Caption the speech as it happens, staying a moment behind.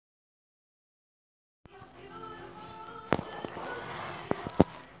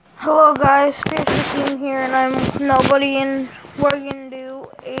Hello guys, Space here, and I'm with nobody, and we're gonna do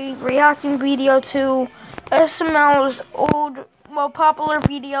a reacting video to SML's old, popular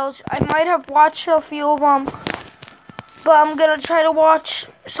videos. I might have watched a few of them, but I'm gonna try to watch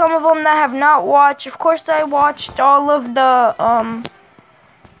some of them that I have not watched. Of course, I watched all of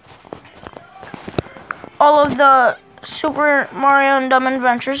the Super Mario and Dumb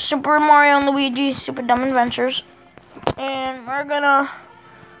Adventures, Super Mario and Luigi's Super Dumb Adventures, and we're gonna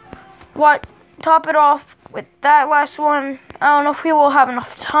top it off with that last one. I don't know if we will have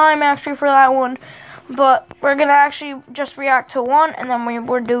enough time actually for that one, but we're gonna actually just react to one, and then we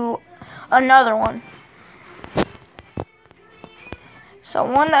will do another one. So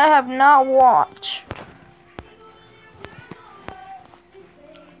one that I have not watched.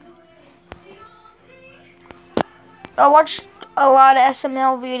 I watched a lot of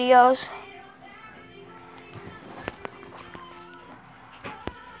SML videos.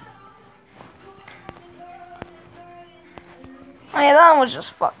 Oh yeah, that one was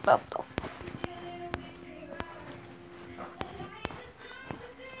just fucked up though.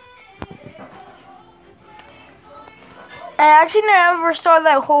 I actually never saw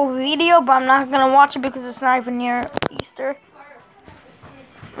that whole video, but I'm not gonna watch it because it's not even near Easter.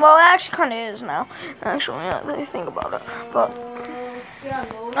 Well, it actually kind of is now. Actually, now that I think about it. But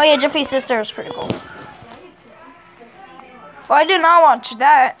oh yeah, Jeffy's sister is pretty cool. Well, I did not watch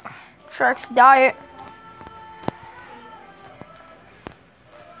that. Shrek's Diet.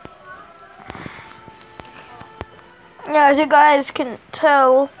 Yeah, as you guys can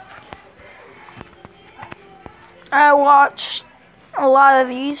tell, I watched a lot of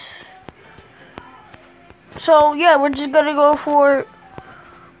these. So yeah, we're just gonna go for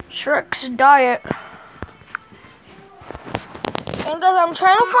Shrek's Diet. And guys, I'm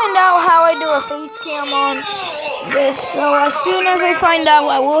trying to find out how I do a face cam on this. So as soon as I find out,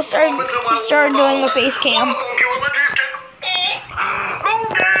 I will start doing a face cam.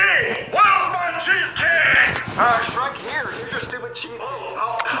 Shrek, here's your stupid cheesecake.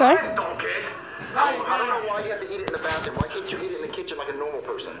 Okay. Donkey. I don't know why you have to eat it in the bathroom. Why can't you eat it in the kitchen like a normal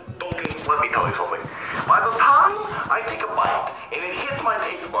person? Donkey, let me tell you something. By the time I take a bite and it hits my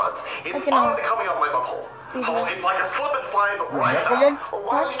taste buds, it's already coming out my butthole. So it's like a slip and slide right out. Well,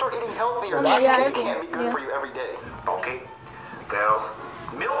 why don't you start eating healthier? Cheesecake can't be good for you every day. Okay. There's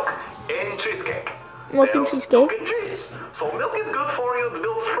milk and cheesecake. Milk and cheesecake. Milk and cheese. So milk is good for you to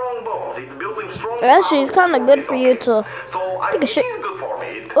build strong bones. It's building strong Actually, it's kind of good for you to take a shit.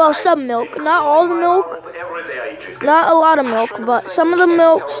 Well, some milk, not all the milk, not a lot of milk, but some of the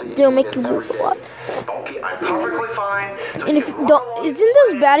milks do make you poop a lot. And if you don't, isn't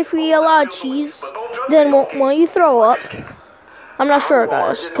this bad if you eat a lot of cheese? Then won't you throw up? I'm not sure,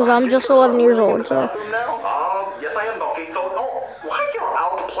 guys, because I'm just 11 years old. So. Yes, I am, Donkey. So, while you're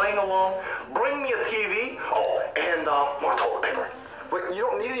out playing along, bring me a TV. Oh, and more toilet paper. Wait, you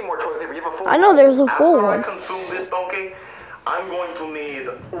don't need any more toilet paper. You have a full. I know there's a full one. After I consume this, Donkey, I'm going to need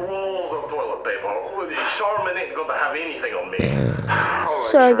rolls of toilet paper. Charmin ain't gonna have anything on me.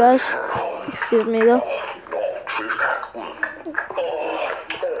 Sorry, guys. Excuse me, though.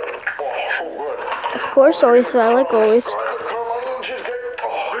 Of course, always like always.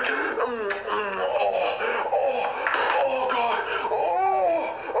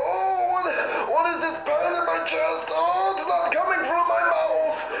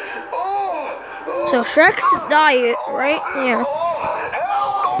 So Shrek's Diet, right here.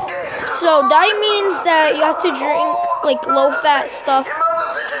 So diet means that you have to drink like low-fat stuff,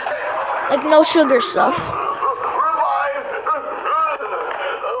 like no sugar stuff.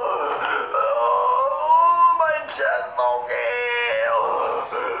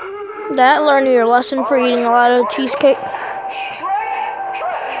 That learned your lesson for eating a lot of cheesecake.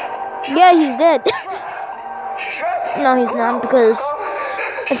 Yeah, he's dead. No, he's not, because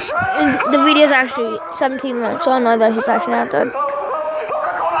the video is actually 17 minutes, so I know that he's actually not dead.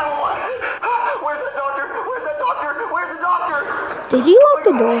 Where's the doctor? Where's the doctor? Where's the doctor? Did he lock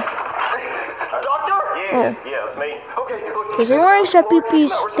the door? Doctor? Yeah, it's me. Okay, look. He's wearing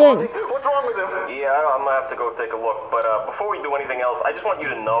Sheppy's thing. What's wrong with him? Yeah, I'm gonna have to go take a look. But before we do anything else, I just want you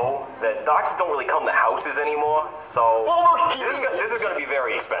to know that doctors don't really come to houses anymore. So this is gonna be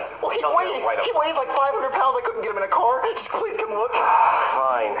very expensive. Well, he weighs like 500 pounds. I couldn't get him in a car. Just please come look.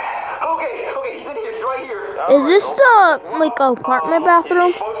 Fine. Okay, he's in here. He's right here. Is this the like apartment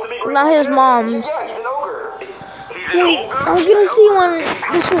bathroom? Not his mom's. Yeah, he's an ogre. Wait, I was gonna see when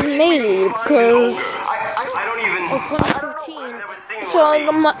this was made, because I don't even. 2013.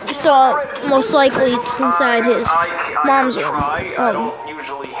 So most likely it's inside his mom's room. I don't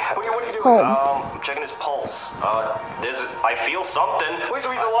usually. What are you doing? Home. I'm checking his pulse. I feel something. Wait,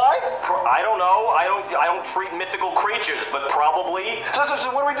 so he's alive? I don't know. I don't treat mythical creatures, but probably. So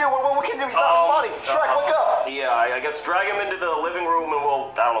what do we do? What can we do? He's not responding. Shrek, wake up. Yeah, I guess drag him into the living room and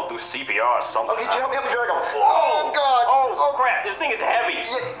we'll, I don't know, do CPR or something. Okay, help me drag him. Oh, God. Oh, crap. This thing is heavy.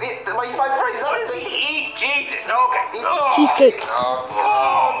 Yeah, my friend, he's not What does he eat? Jesus. Okay. Cheesecake.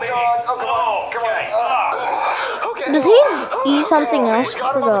 Oh, man. God. Oh, come on. Okay. Does he eat something else? We I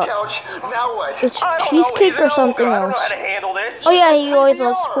got him on the forgot. couch. Now what? It's I don't know. cheesecake Is it or something okay? I don't else. know how to handle this. Oh yeah, he always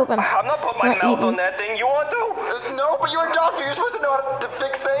loves pooping. I'm not putting my Not mouth eating. on that thing. You want to? No, but you're a doctor. You're supposed to know how to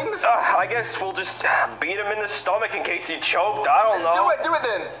fix things. I guess we'll just beat him in the stomach in case he choked. I don't know. Do it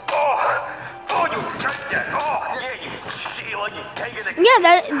then. Oh, you take that. Oh, yeah, you Sheila, you taking the. Yeah,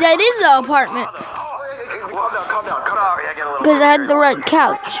 that is the apartment. Calm down. Sorry, I get a little. Because I had the red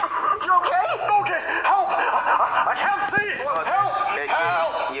couch. You okay? Okay, help! I can't see it.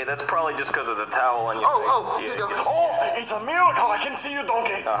 Help! Yeah, that's probably just because of the towel on your face. Here you go. Oh, it's a miracle I can see you,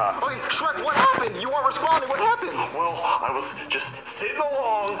 donkey. Okay, Shrek, what happened? You weren't responding. What happened? Well, I was just sitting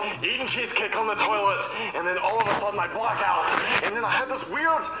along, eating cheesecake on the toilet, and then all of a sudden I black out. And then I had this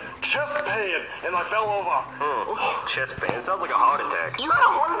weird chest pain, and I fell over. Chest pain. It sounds like a heart attack. You had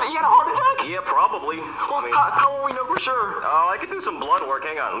a heart attack? You had a heart attack? Yeah, probably. Well, how will we know for sure? I could do some blood work.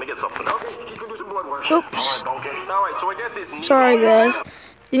 Hang on, let me get something. Okay, he's gonna do some blood work. Oops. Donkey. All right, so I got this. Sorry guys.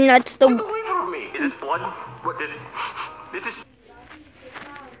 And that's Get the away from me. Is this blood? What this? This is.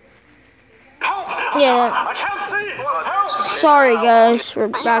 Help! yeah. I can't see it. Help! Sorry guys, we're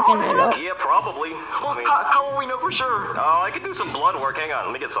backing it up. Yeah, probably. Well, how will we know for sure? I could do some blood work. Hang on,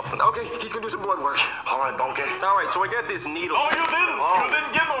 let me get something. Okay, he's gonna do some blood work. All right, donkey. All right, so I got this needle. Oh, you didn't. You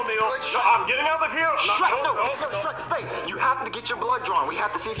didn't get no needle. No, I'm getting out of here. Shrek, no, Shrek, stay. You have to get your blood drawn. We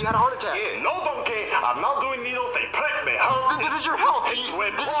have to see if you had a heart attack. Yeah, no, donkey. I'm not doing needles. They prick me. This is your health. It's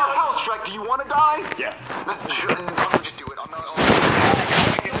with This is your health, Shrek. Do you want to die? Yes. I'll just do it. I'm not.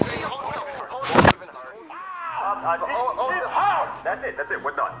 That's it.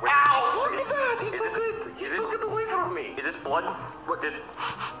 We're done. Look at that. He took it. He took it away from me. Is this blood? What this?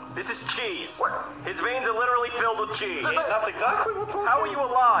 This is cheese. What? His veins are literally filled with cheese. That's exactly what's on. How are you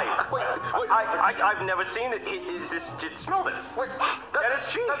alive? Wait. I've never seen it. Is this? Smell this. Wait, That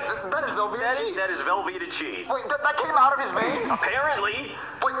is cheese. That is Velveeta cheese. That is Velveeta cheese. Wait, that came out of his veins? Apparently.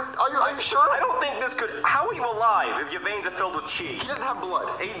 Wait, are you sure? I don't think this could. How are you alive if your veins are filled with cheese? He doesn't have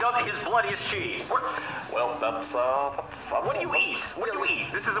blood. His blood is cheese. Well, that's What do you eat? What do you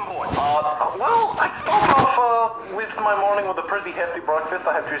eat? This is important. well, I start off with my morning with a pretty hefty breakfast.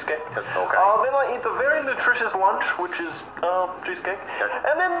 I have cheesecake. Okay. Then I eat a very nutritious lunch, which is cheesecake.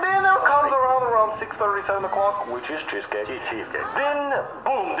 And then dinner comes around 6:30, 7 o'clock, which is cheesecake. Cheesecake. Then,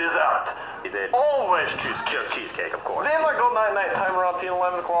 boom, dessert. Is it? Always cheesecake. Cheesecake, of course. Then I go night time around 10,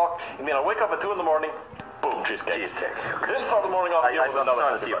 11 o'clock, and then I wake up at 2 in the morning. Boom, cheesecake. Then start the morning off I'm with another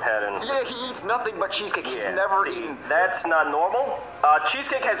starting to see a pattern. Yeah, he eats nothing but cheesecake. He's Yeah, never see, eaten. That's not normal.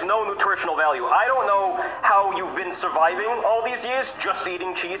 Cheesecake has no nutritional value. I don't know how you've been surviving all these years just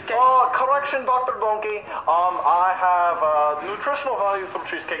eating cheesecake. Correction, Dr. Donkey. I have nutritional value from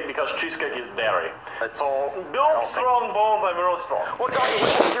cheesecake because cheesecake is dairy. So, build strong bones, I'm really strong. Well, Doctor,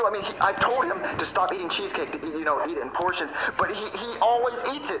 what can he do? I mean, I told him to stop eating cheesecake, to eat it in portions, but he always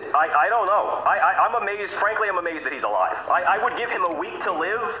eats it. I don't know. I'm amazed. Frankly, I'm amazed that he's alive. I would give him a week to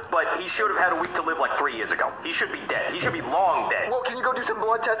live, but he should have had a week to live like 3 years ago. He should be dead. He should be long dead. Well, can you go do some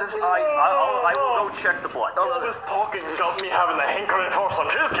blood tests and see? I will go check the blood. All this talking's got me having a hankering for some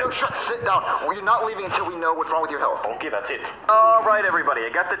cheesecake. No, sit down. Well, you're not leaving until we know what's wrong with your health. Okay, that's it. All right, everybody. I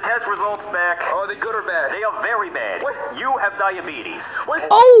got the test results back. Are they good or bad? They are very bad. What? You have diabetes. Wait.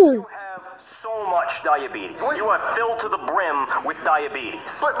 Oh! You have so much diabetes. What? You are filled to the brim with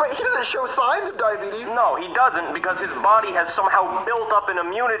diabetes. But he doesn't show signs of diabetes. No, he doesn't because his body has somehow built up an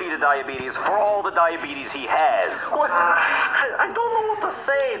immunity to diabetes for all the diabetes he has. What? I don't know what to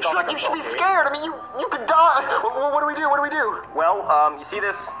say, Shrek, you should be scared. I mean, you could die. What do we do? What do we do? Well, you see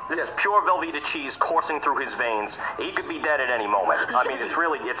this? This is pure Velveeta cheese coursing through his veins. He could be dead at any moment. I mean,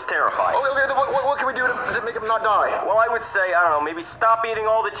 it's terrifying. Okay, what can we do to make him not die? Well, I would say, I don't know, maybe stop eating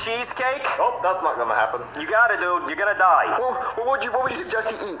all the cheesecake. Oh, Nope, that's not gonna happen. You got it, dude. You're gonna die. Well, what would you suggest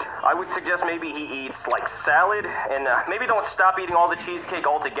he eat? I would suggest maybe he eats like salad, and maybe don't stop eating all the cheesecake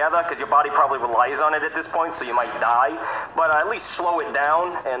altogether, because your body probably relies on it at this point, so you might die. But at least slow it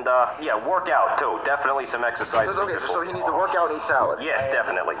down, and yeah, work out too. Definitely some exercise. Okay, so he needs to work out and eat salad. Yes,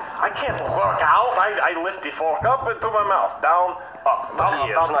 definitely. I can't work out. I lift the fork up into my mouth, down, up, down,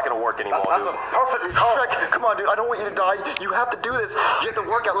 Yeah, down. it's not gonna work anymore, That's dude. a perfect call. Shrek, come on, dude. I don't want you to die. You have to do this. You have to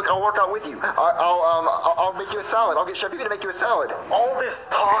work out. Look, I'll work out with you. I'll make you a salad. I'll get Chef Pee-Pee to make you a salad. All this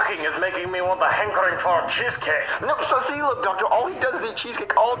talking is making me want the hankering for a cheesecake. No, so see, look, Doctor. All he does is eat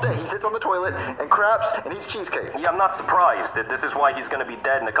cheesecake all day. He sits on the toilet and craps and eats cheesecake. Yeah, I'm not surprised that this is why he's gonna be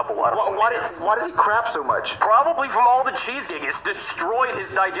dead in a couple of Why minutes. does he crap so much? Probably from all the cheesecake. It's destroyed his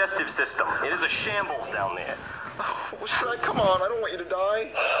digestive system. It is a shambles down there. Well, Shrek, come on. I don't want you to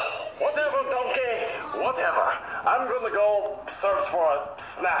die. Whatever, donkey. Whatever. I'm gonna go search for a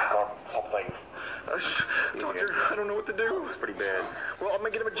snack or something. Doctor, I don't know what to do. It's pretty bad. Well, I'm gonna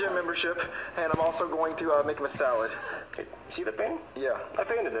get him a gym membership, and I'm also going to make him a salad. Hey, see the pain? Yeah. I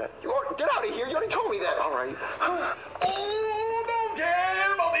painted that. Get out of here. You already told me that. All right. Oh, donkey!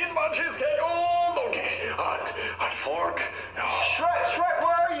 I'm about to eat my cheesecake. Oh, donkey. Alright, fork. Shrek,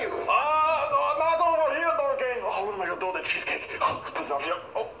 where are you? No, I'm not over here, donkey. Oh, what am I gonna do with the cheesecake? Let's put it down here.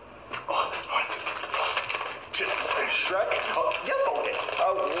 Alright. Shrek? Yes, donkey.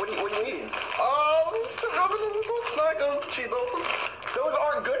 What are you eating? Having a little snack of Cheetos. Those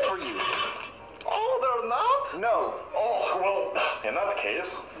aren't good for you. Oh, they're not? No. Oh, well, in that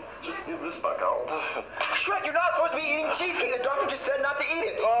case, just give this back out. Shrek, you're not supposed to be eating cheesecake. The doctor just said not to eat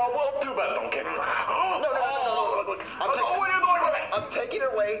it. Well, too bad, donkey. No. Look. What are you doing with it? I'm taking it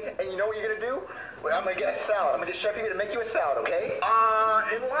away, and you know what you're gonna do? Well, I'm gonna get a salad. I'm gonna get Chef Pee-Pee to make you a salad, okay?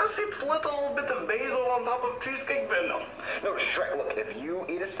 Unless it's a little bit of basil on top of cheesecake, then no. No, Shrek, look, if you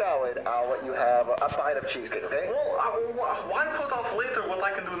eat a salad, I'll let you have a bite of cheesecake, okay? Well, why put off later what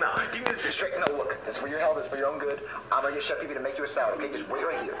I can do now? Give me this. Shrek, no, look, this is for your health, this is for your own good. I'm gonna get Chef Pee-Pee to make you a salad, okay? Just wait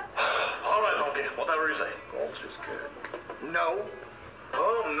right here. All right, donkey, whatever you say. Oh, cheesecake. No.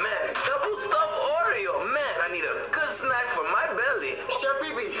 Oh man, double stuffed Oreo. Man, I need a good snack for my belly. Chef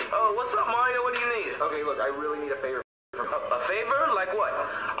Pee-Pee. Oh, what's up, Mario? What do you need? Okay, look, I really need a favor. A favor? Like what?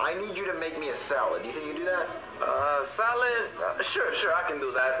 I need you to make me a salad. Do you think you can do that? Salad? Sure, I can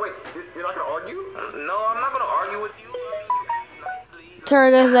do that. Wait, you're not gonna argue? No, I'm not gonna argue with you.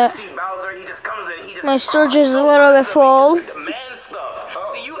 Sorry guys, that See, Bowser, he just comes in, he just... my storage is a little bit full. He just demands stuff.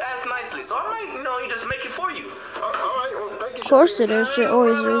 See, you ask nicely, so I might, you just make it for you. All right, well, thank you, Of course it is. It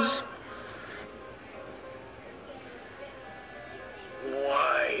always is.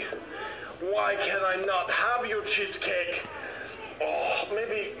 Why can I not have your cheesecake? Oh,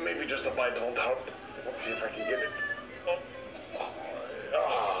 maybe just a bite won't help. Let's see if I can get it.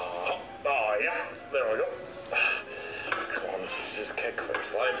 Yeah, there we go. Come on, cheesecake, clear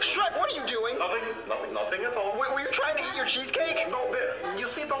slide. Shrek, what are you doing? Nothing at all. Were you trying to eat your cheesecake? No, you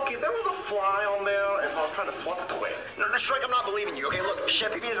see, donkey, there was a fly on there, and so I was trying to swat it away. No, Shrek, I'm not believing you. Okay, look,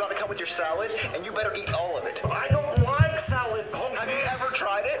 Chef Pee-Pee is about to come with your salad, and you better eat all of it. I don't like salad, donkey. Have you ever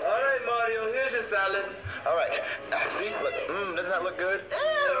tried it? All right, Mario, here's your salad. All right. See, look, doesn't that look good?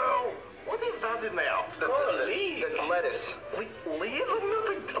 Ew! What is that in there? Leaves. It's lettuce. Leaves? I'm not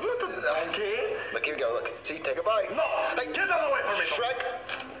a donkey. Look, here you go, look. See, take a bite. No! Hey, Get that away from me! Shrek,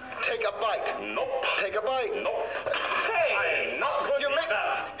 take a bite. Nope. Take a bite. Nope. Hey! I am not going to eat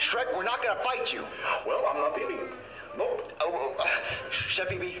that. Shrek, we're not gonna fight you. Well, I'm not eating it. Nope. Chef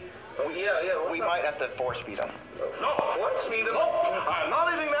Pee-Pee, Yeah, we might have to force feed him. No, force feed it. Nope. I'm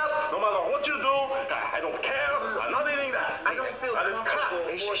not eating that. No matter what you do, I don't care. I'm not eating that. I don't feel that is crap.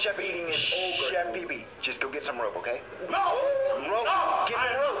 Hey, Chef Pee-Pee, Chef Pee-Pee, just go get some rope, okay? No. Rope. No. Get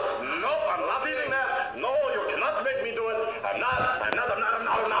the rope. Nope. I'm not eating that. No, you cannot make me do it. I'm not.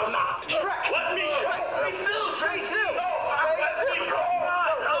 Shrek. Let me. Stay still, Shrek, still. No. Let me go.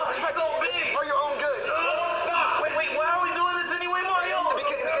 Shrek, so big. For your own good. Stop. Wait, why are we doing this anyway, Mario?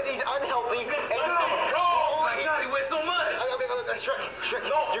 Because he's unhealthy. Oh my God, he weighs so much. Shrek,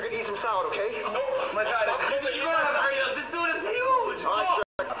 no. You're gonna eat some salad, okay? Nope. My God. You're gonna have to hurry up. This dude is huge. All right,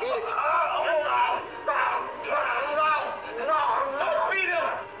 Shrek, eat it. Feed him.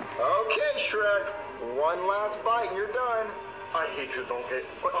 Okay, Shrek. One last bite and you're done. I hate you, donkey.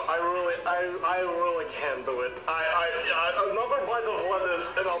 I really can't do it. Another bite of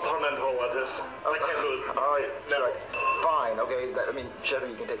lettuce and I'll turn into a lettuce. I can't do it. All right, Shrek. Fine, okay. Chef,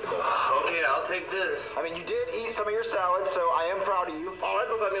 you can take the bowl. Okay, I'll take this. I mean, you did eat some of your salad, so I am proud of you. All right,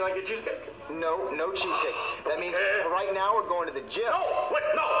 does that mean I get cheesecake? No cheesecake. That means right now we're going to the gym. No, wait,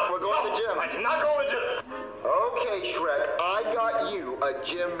 no. We're going to the gym. I cannot go to the gym. Okay, Shrek, I got you a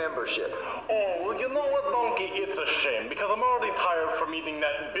gym membership. Oh, well, you know what, Donkey? It's a shame, because I'm already tired from eating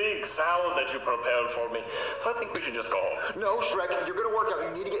that big salad that you prepared for me. So I think we should just go home. No, Shrek, you're gonna work out. You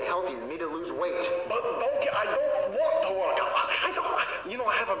need to get healthy. You need to lose weight. But Donkey, I don't want to work out.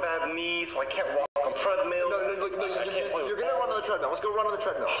 I have a bad knee, so I can't walk on treadmill. No, you're gonna run on the treadmill. Let's go run on the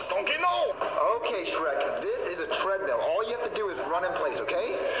treadmill. Donkey, no! Okay, Shrek, this is a treadmill. All you have to do is run in place,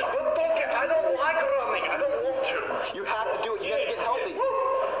 okay? But Donkey, I don't like running. I don't want to. You have to do it. You have to get healthy.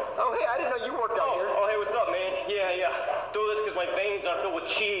 Oh, hey, I didn't know you worked out here. Oh, hey, what's up, man? Yeah. Do this because my veins are filled with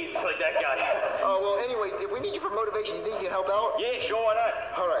cheese, like that guy. Oh, well, anyway, if we need you for motivation, you think you can help out? Yeah, sure, why not?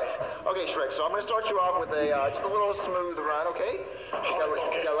 All right. Okay, Shrek, so I'm going to start you off with just a little smooth run, okay? You gotta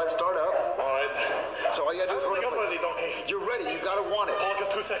let it start up. All right. So all you gotta do is run. I'm ready, Donkey. You're ready. You gotta want it. Oh, I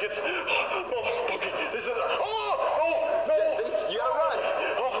got 2 seconds. Oh, Donkey, this is... Oh, no! You gotta run.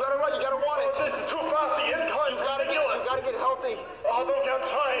 You gotta run. You gotta want it. This is too fast. The incline is ridiculous. You gotta get healthy. Oh, Donkey, I'm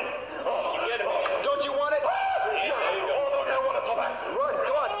trying. Oh, Get him. Don't you want it? Yeah, there you go. oh, Donkey, I want it so bad. Run.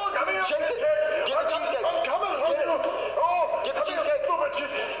 Come on. Oh, come here. Chase it. Get the cheesecake. I'm coming. Get it. Oh, Get the cheesecake. Stupid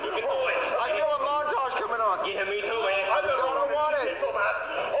cheesecake. Oh, I feel a montage coming on. Yeah, me too, man. I never gotta wanted want cheesecake it. so bad.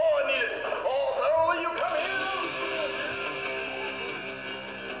 Oh, I need it. Oh, Sarah, you come here.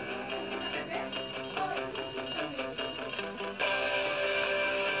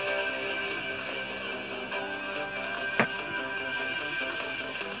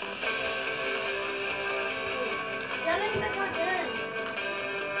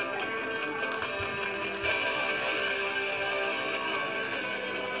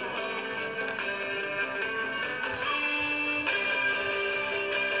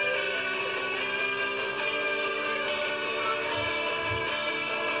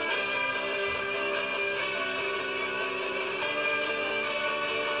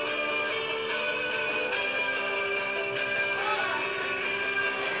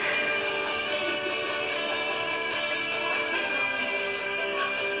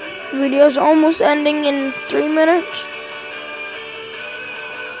 Video's almost ending in 3 minutes.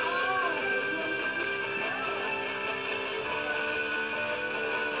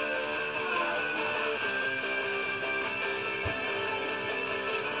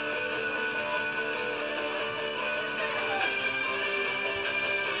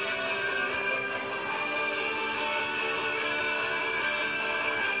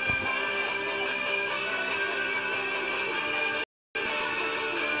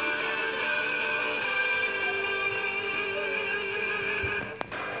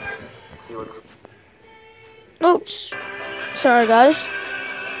 Oops. Sorry, guys.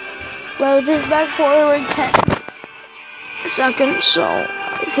 But we're just back forward 10 seconds, so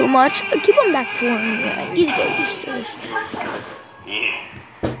too much. I keep on back forwarding. I need to get used to this. Yeah.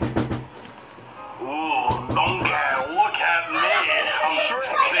 Ooh, Donkey, look at me. I'm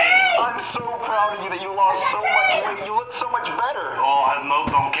sexy. I'm so proud of you that you lost so much weight. You look so much better. Oh, I know,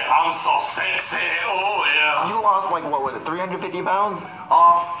 Donkey. I'm so sexy. Oh, yeah. You lost like, what was it, 350 pounds?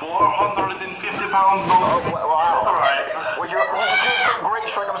 450 pounds, Donkey. Oh, wow. All right. Well, you're doing so great,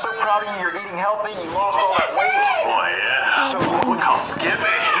 Shrek. I'm so proud of you. You're eating healthy. You lost all that weight. Oh, yeah. So Look how skinny.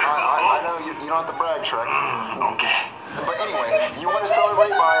 I know you don't have to brag, Shrek. Donkey. But anyway, you want to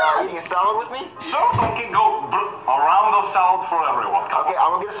celebrate by eating a salad with me? Sure, Donkey. Go a round of salad for everyone. Come Okay,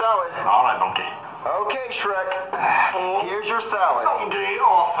 I'm gonna get a salad. on. All right, Donkey. Okay, Shrek. Here's your salad. Donkey,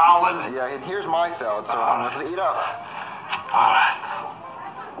 oh, salad. Yeah, and here's my salad, so I'm gonna have to eat up. All right.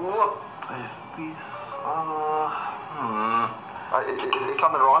 What is this? Is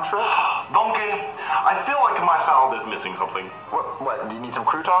something wrong, Shrek? Donkey, I feel like my salad is missing something. What? Do you need some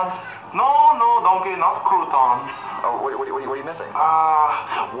croutons? No, Donkey, not croutons. Oh, what are you missing?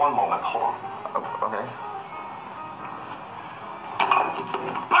 One moment, hold on. Oh, okay.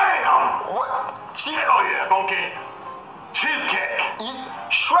 Bam! What? Hell yeah, Donkey. Cheesecake.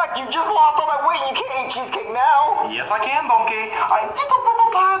 Shrek, you just lost all that weight. You can't eat cheesecake now. Yes, I can, Donkey. I did a little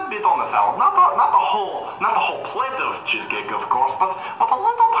tiny bit on the salad. Not the whole plate of cheesecake, of course, but a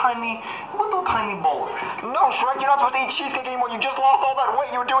little tiny bowl of cheesecake. No, Shrek, you're not supposed to eat cheesecake anymore. You just lost all that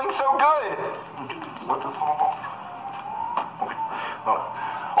weight. You were doing so good. What is all? Okay.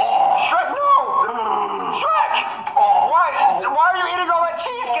 Oh, Shrek, no! Shrek! Oh. Why are you eating all that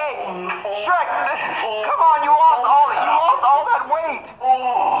cheesecake? Shrek, come on, you lost all that weight.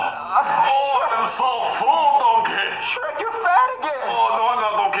 I'm so full, Donkey. Shrek, you're fat again. Oh, no, I'm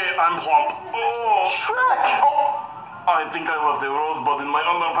not, Donkey. I'm plump. Oh. Shrek! I think I left a rosebud in my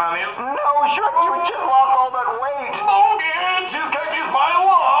underpanties. No, Shrek, you just lost all that weight. Donkey, cheesecake is my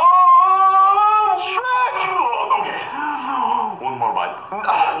love. Shrek! Oh, Donkey. One more bite.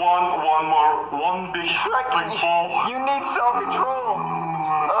 One big Shrek,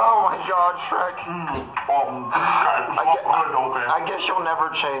 God, Shrek. I guess you'll never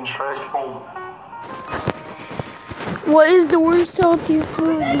change, Shrek. What is the worst healthy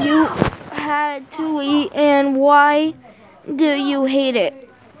food you had to eat, and why do you hate it?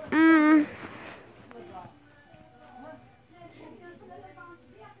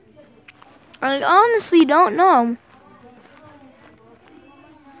 I honestly don't know.